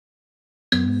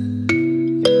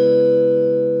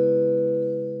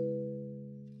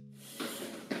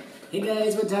Hey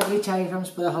guys, what's up? Rich from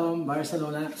Spotahome,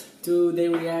 Barcelona. Today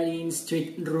we are in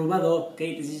street Raval.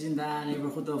 Okay, this is in the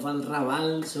neighborhood of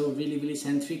Raval, so really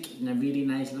centric, in a really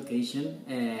nice location,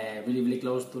 really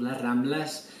close to Las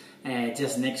Ramblas,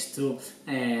 just next to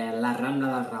La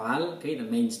Rambla del Raval, okay, the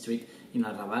main street in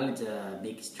El Raval. It's a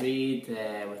big street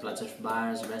with lots of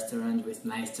bars, restaurants, with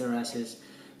nice terraces.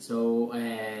 So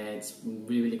it's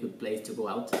really good place to go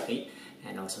out, okay,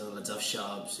 and also lots of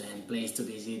shops and place to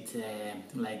visit,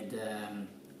 like the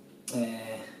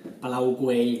Palau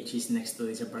Way, which is next to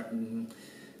this apartment,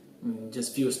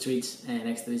 just few streets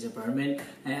next to this apartment,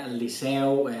 El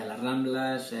Liceu, Las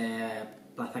Ramblas,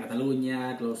 Plaza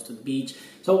Catalunya, close to the beach.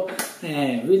 So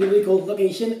really cool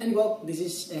location. And well, this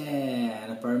is an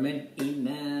apartment in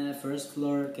the first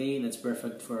floor, okay, that's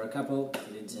perfect for a couple.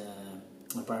 It's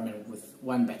apartment with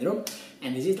one bedroom,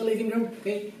 and this is the living room,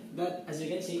 okay, but as you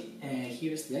can see,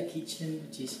 here's the kitchen,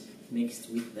 which is mixed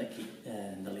with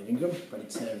the living room, but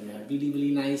it's a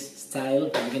really nice style.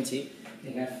 As you can see,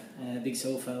 we have a big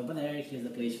sofa over there. Here's the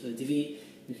place for the TV.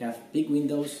 We have big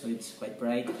windows, so it's quite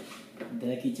bright.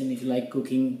 The kitchen, if you like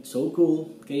cooking, so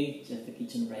cool, okay, just the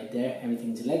kitchen right there.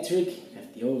 Everything's electric. We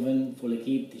have the oven, fully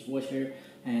equipped, dishwasher,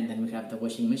 and then we have the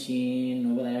washing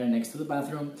machine over there next to the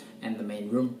bathroom and the main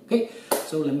room. Okay,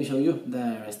 so let me show you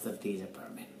the rest of this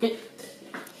apartment.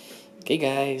 Okay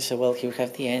guys, so well, here we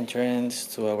have the entrance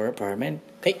to our apartment.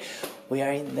 Okay, we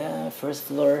are in the first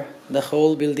floor. The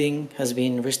whole building has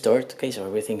been restored, okay, so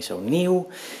everything's so new.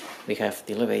 We have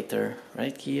the elevator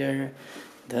right here,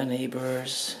 the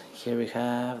neighbors. Here we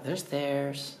have the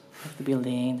stairs of the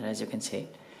building. As you can see,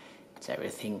 it's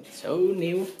everything so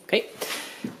new. Okay,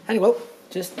 and well,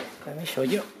 just let me show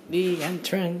you the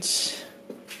entrance.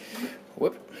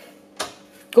 Whoop.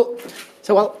 Cool.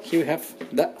 So well, here we have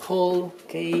the hall.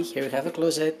 Okay, here we have a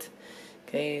closet.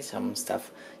 Okay, some stuff.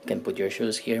 You can put your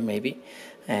shoes here maybe,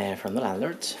 from the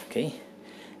landlords. Okay,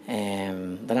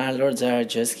 the landlords are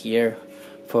just here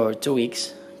for 2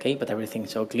 weeks. Okay, but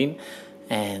everything's so clean,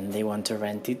 and they want to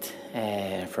rent it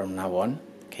from now on.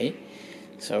 Okay,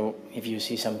 so if you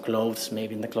see some clothes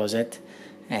maybe in the closet,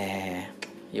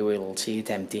 you will see it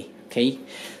empty. Okay,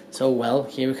 so well,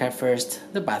 here we have first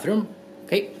the bathroom.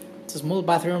 Okay, it's a small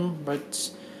bathroom, but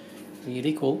it's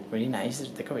really cool, really nice. There's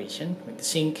decoration with the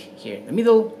sink here in the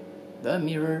middle, the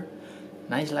mirror,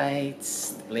 nice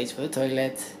lights, the place for the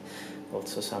toilet,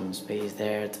 also some space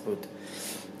there to put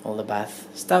all the bath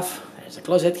stuff. There's a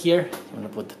closet here, you want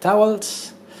to put the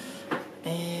towels,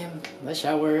 and the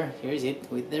shower, here is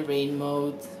it with the rain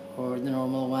mode or the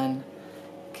normal one.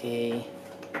 Okay,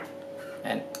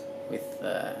 and with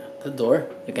the door,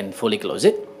 you can fully close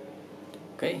it.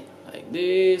 Okay, like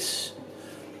this.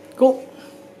 Cool.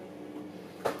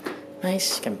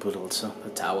 Nice. You can put also the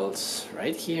towels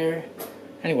right here.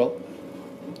 And well,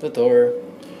 the door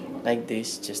like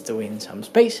this, just to win some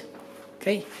space.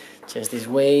 Okay, just this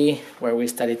way where we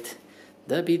started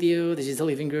the video. This is the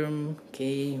living room.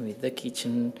 Okay, with the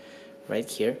kitchen right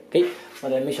here. Okay,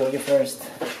 but let me show you first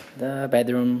the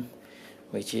bedroom,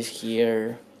 which is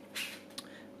here.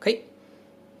 Okay,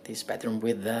 this bedroom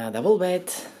with the double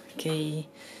bed. Okay,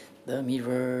 the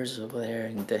mirrors over there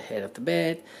in the head of the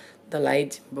bed, the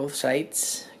light both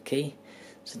sides. Okay,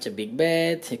 such a big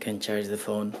bed. You can charge the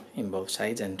phone in both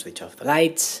sides and switch off the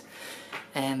lights,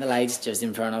 and the lights just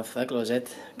in front of the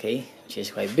closet. Okay, which is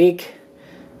quite big.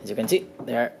 As you can see,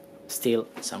 there are still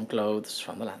some clothes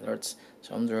from the landlords,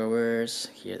 some drawers.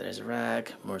 Here there's a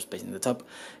rack, more space in the top,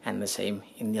 and the same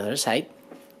in the other side.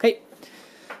 Okay,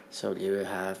 so you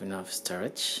have enough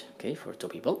storage, okay, for 2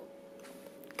 people.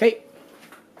 Okay,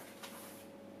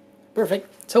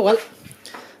 perfect. So well,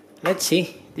 let's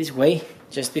see this way.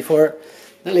 Just before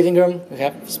the living room, we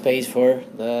have space for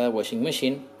the washing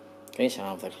machine. Okay, some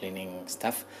of the cleaning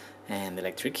stuff, and the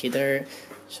electric heater.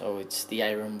 So it's the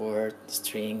iron board, the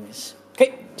strings.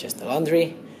 Okay, just the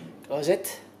laundry,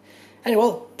 closet, and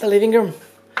well, the living room.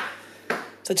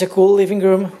 Such a cool living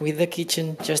room with the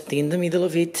kitchen just in the middle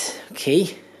of it.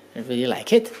 Okay, I really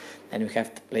like it. And we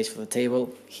have the place for the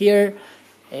table here,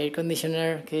 air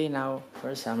conditioner. Okay, now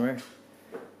for summer,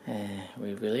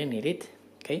 we really need it.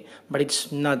 Okay, but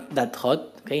it's not that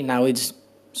hot. Okay, now it's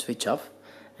switch off,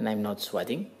 and I'm not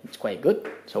sweating. It's quite good.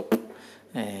 So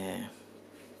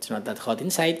it's not that hot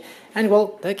inside. And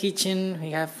well, the kitchen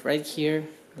we have right here.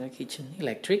 The kitchen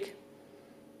electric.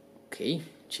 Okay,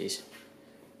 which is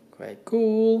quite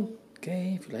cool.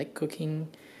 Okay, if you like cooking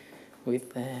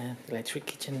with the electric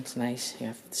kitchen, it's nice. You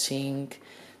have the sink,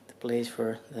 the place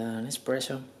for the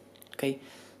espresso. Okay,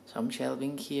 some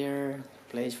shelving here,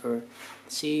 place for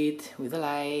the seat with the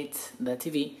light, the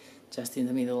TV just in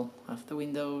the middle of the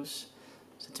windows.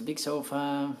 Such a big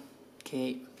sofa.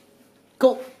 Okay,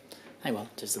 Cool. And well,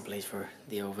 just a place for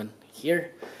the oven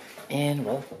here. And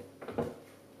well,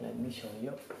 let me show you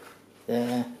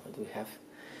what we have.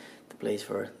 The place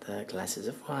for the glasses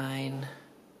of wine.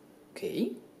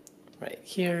 Okay, right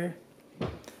here.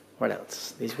 What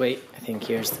else? This way, I think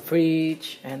here's the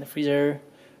fridge and the freezer.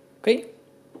 Okay,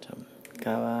 some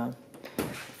cava,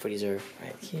 freezer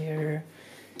right here.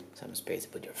 Some space to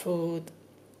put your food.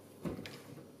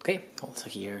 Okay, also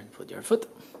here, put your food.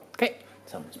 Okay,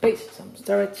 some space, some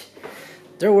storage.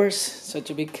 Drawers, such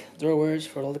a big drawers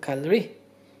for all the cutlery.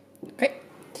 Okay,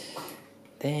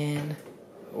 then,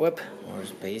 whoop, more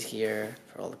space here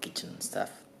for all the kitchen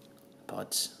stuff.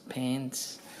 Pots,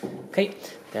 pans. Okay,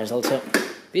 there's also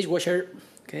dishwasher.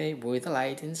 Okay, with a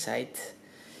light inside.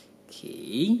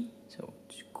 Okay, so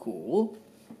it's cool.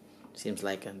 Seems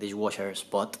like a dishwasher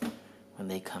spot when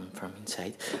they come from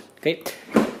inside. Okay,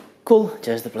 cool.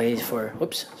 Just the place for,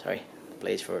 oops, sorry.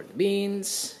 Place for the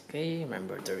beans. Okay,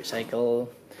 remember to recycle.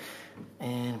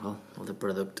 And well, all the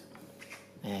product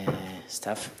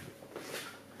stuff.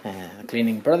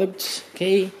 Cleaning products.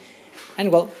 Okay.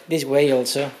 And well, this way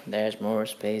also, there's more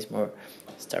space, more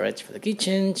storage for the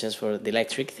kitchen, just for the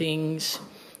electric things.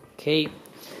 Okay.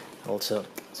 Also,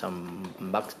 some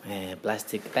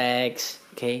plastic bags.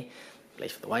 Okay.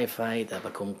 Place for the Wi-Fi, the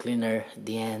vacuum cleaner at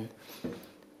the end.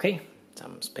 Okay.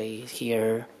 Some space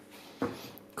here.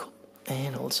 Cool.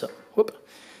 And also, whoop,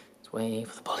 it's way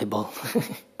for the volleyball.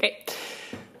 Okay.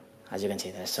 As you can see,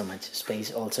 there's so much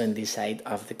space also in this side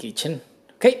of the kitchen.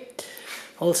 Okay.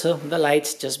 Also, the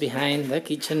lights just behind the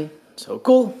kitchen. So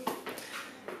cool.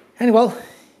 And well,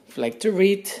 if you like to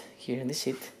read, here in the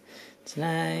seat, it's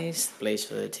nice. Place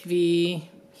for the TV.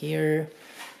 Here,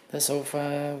 the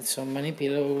sofa with so many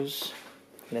pillows.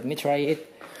 Let me try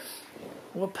it.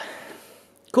 Whoop.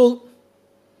 Cool.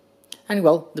 And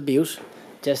well, the views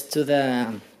just to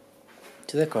the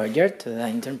courtyard, to the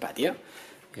intern patio.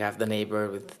 We have the neighbor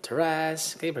with the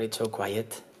terrace. Okay, but it's so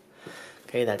quiet.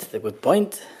 Okay, that's the good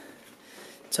point.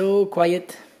 So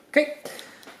quiet. Okay.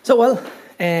 So well,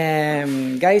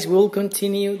 guys, we'll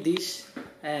continue this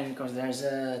because there's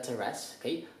a terrace.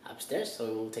 Okay, upstairs. So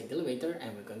we'll take the elevator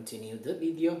and we'll continue the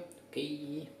video.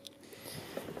 Okay.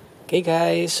 Okay,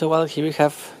 guys. So well, here we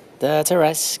have the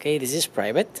terrace. Okay, this is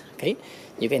private. Okay.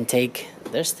 You can take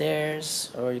the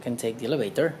stairs or you can take the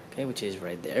elevator, okay, which is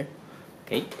right there,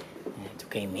 okay, to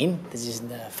came in. This is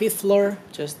the 5th floor,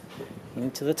 just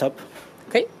into the top,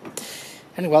 okay,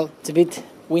 and well, it's a bit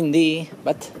windy,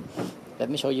 but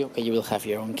let me show you, okay, you will have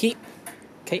your own key,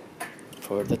 okay,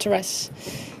 for the terrace,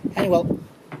 and well,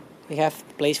 we have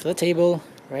the place for the table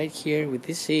right here with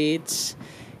these seats,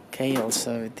 okay,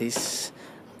 also with this,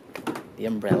 the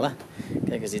umbrella,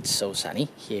 okay, because it's so sunny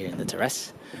here in the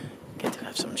terrace. Okay, to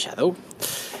have some shadow.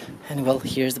 And well,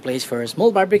 here's the place for a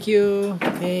small barbecue.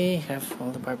 Okay, have all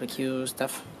the barbecue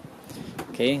stuff.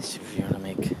 Okay, so if you wanna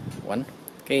make one.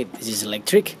 Okay, this is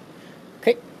electric.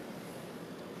 Okay.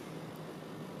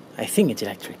 I think it's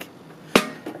electric.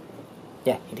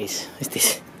 Yeah, it is.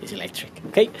 It's electric.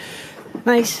 Okay.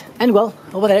 Nice. And well,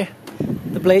 over there,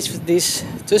 the place with these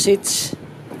 2 seats.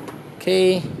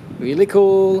 Okay, really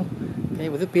cool. Okay,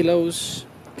 with the pillows.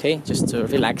 Okay, just to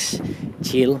relax,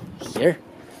 chill here.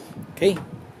 Okay,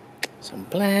 some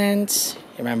plants.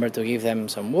 Remember to give them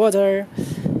some water.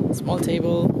 Small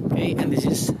table. Okay, and this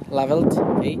is leveled.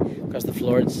 Okay, because the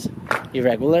floor is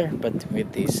irregular, but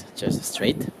with this just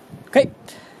straight. Okay,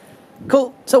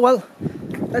 cool. So well,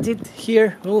 that's it.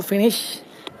 Here we'll finish.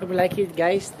 Hope you like it,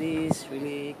 guys. This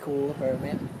really cool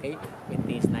apartment. Okay, with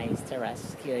this nice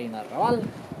terrace here in Raval.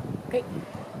 Okay,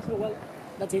 so well.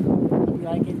 That's it. Hope you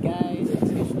like it, guys.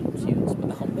 See you on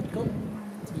Spotahome.com.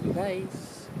 See you guys.